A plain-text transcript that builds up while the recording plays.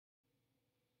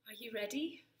you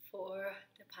ready for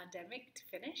the pandemic to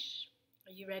finish?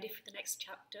 Are you ready for the next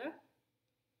chapter?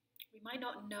 We might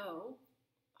not know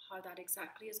how that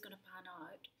exactly is going to pan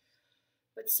out,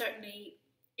 but certainly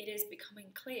it is becoming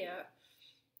clear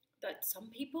that some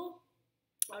people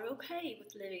are okay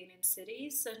with living in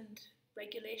cities and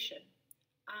regulation,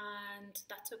 and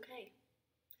that's okay.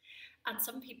 And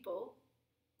some people,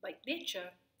 like nature,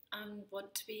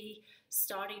 want to be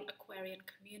starting Aquarian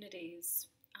communities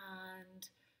and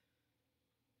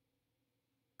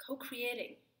co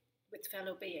creating with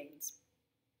fellow beings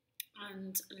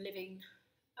and living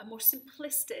a more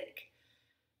simplistic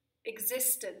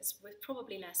existence with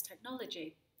probably less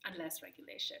technology and less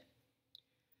regulation.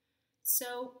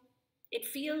 So it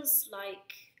feels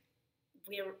like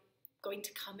we're going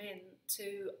to come in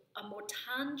to a more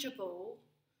tangible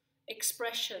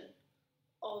expression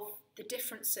of the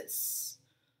differences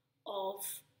of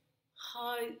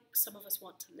how some of us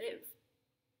want to live.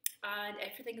 And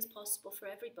everything is possible for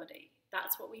everybody.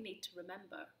 That's what we need to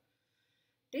remember.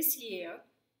 This year,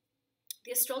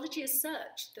 the astrology is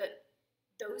such that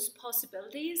those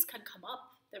possibilities can come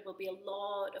up. There will be a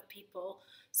lot of people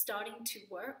starting to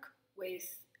work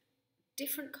with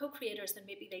different co-creators than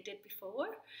maybe they did before,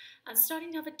 and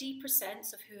starting to have a deeper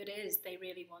sense of who it is they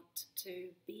really want to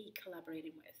be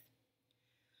collaborating with.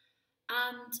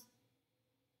 And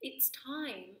it's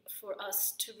time for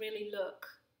us to really look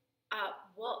at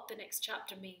what the next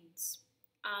chapter means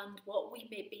and what we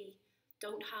maybe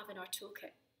don't have in our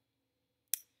toolkit.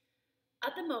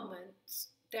 At the moment,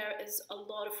 there is a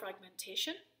lot of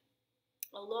fragmentation,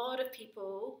 a lot of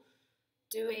people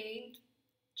doing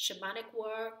shamanic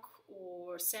work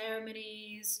or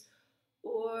ceremonies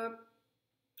or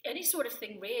any sort of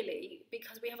thing really,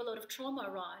 because we have a lot of trauma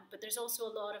around, but there's also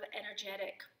a lot of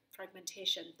energetic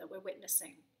fragmentation that we're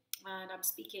witnessing. And I'm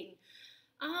speaking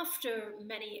after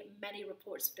many, many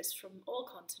reports of this from all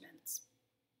continents.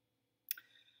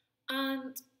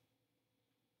 And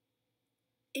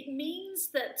it means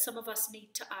that some of us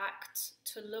need to act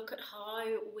to look at how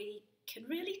we can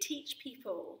really teach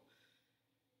people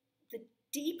the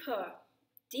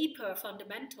deeper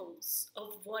fundamentals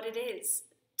of what it is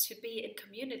to be in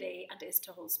community and is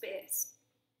to hold space.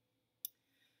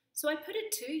 So I put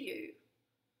it to you,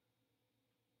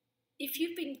 if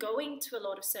you've been going to a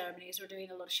lot of ceremonies or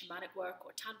doing a lot of shamanic work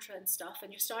or tantra and stuff,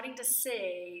 and you're starting to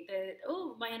say that,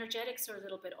 oh, my energetics are a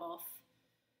little bit off,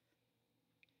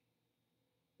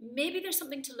 maybe there's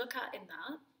something to look at in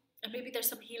that, and maybe there's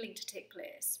some healing to take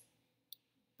place.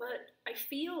 But I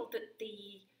feel that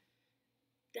the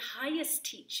highest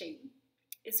teaching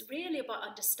is really about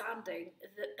understanding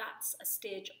that that's a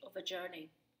stage of a journey.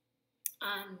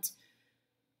 And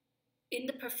in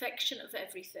the perfection of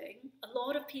everything, a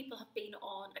lot of people have been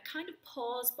on a kind of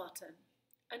pause button.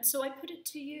 And so I put it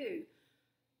to you,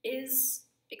 is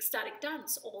ecstatic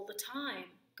dance all the time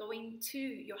going to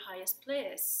your highest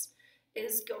place?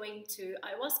 Is going to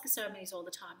ayahuasca ceremonies all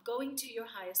the time going to your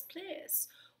highest place?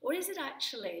 Or is it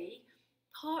actually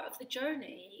part of the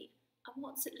journey, and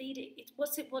what's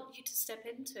it want you to step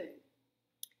into?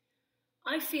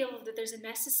 I feel that there's a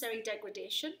necessary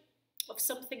degradation of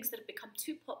some things that have become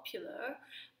too popular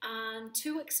and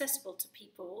too accessible to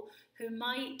people who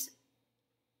might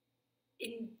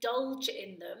indulge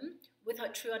in them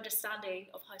without true understanding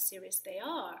of how serious they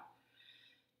are.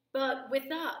 But with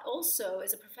that also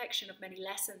is a perfection of many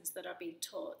lessons that are being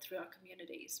taught through our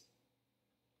communities.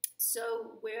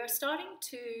 So we're starting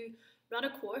to run a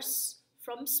course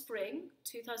from spring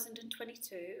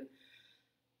 2022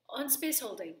 on space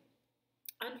holding.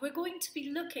 And we're going to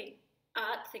be looking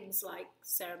at things like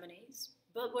ceremonies,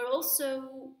 but we're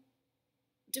also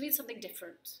doing something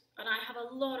different. And I have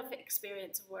a lot of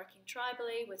experience of working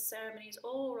tribally with ceremonies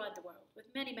all around the world, with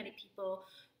many, many people,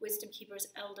 wisdom keepers,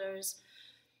 elders.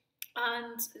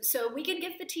 And so we can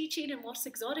give the teaching and what's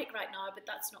exotic right now, but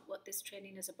that's not what this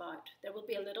training is about. There will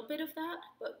be a little bit of that,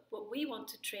 but what we want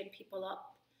to train people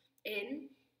up in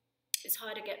is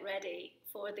how to get ready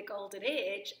for the golden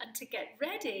age and to get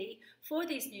ready for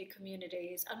these new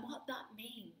communities and what that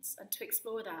means, and to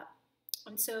explore that.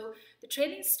 And so the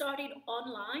training's starting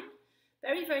online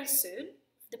very, very soon,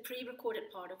 the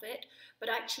pre-recorded part of it, but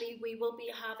actually we will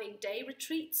be having day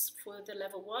retreats for the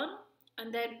level 1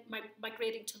 and then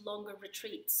migrating to longer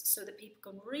retreats so that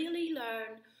people can really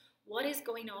learn what is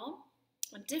going on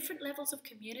different levels of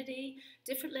community,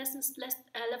 different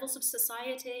levels of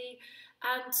society,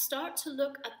 and start to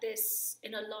look at this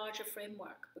in a larger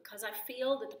framework, because I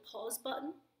feel that the pause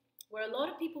button, where a lot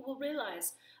of people will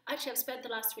realize, actually I've spent the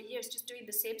last 3 years just doing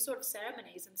the same sort of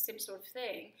ceremonies and the same sort of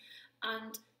thing,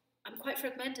 and I'm quite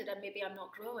fragmented and maybe I'm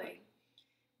not growing.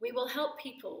 We will help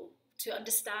people to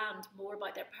understand more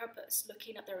about their purpose,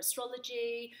 looking at their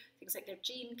astrology, things like their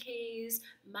gene keys,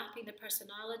 mapping their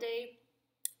personality,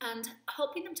 and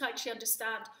helping them to actually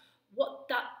understand what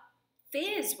that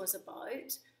phase was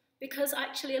about. Because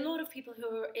actually, a lot of people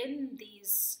who are in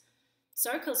these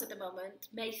circles at the moment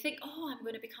may think, oh, I'm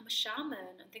going to become a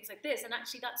shaman and things like this. And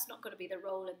actually, that's not going to be their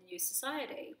role in the new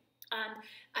society. And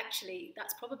actually,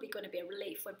 that's probably going to be a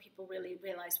relief when people really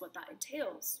realize what that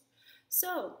entails.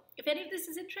 So, if any of this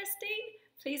is interesting,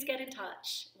 please get in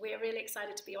touch. We're really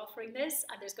excited to be offering this,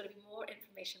 and there's going to be more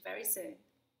information very soon.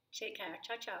 Take care.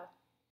 Ciao, ciao.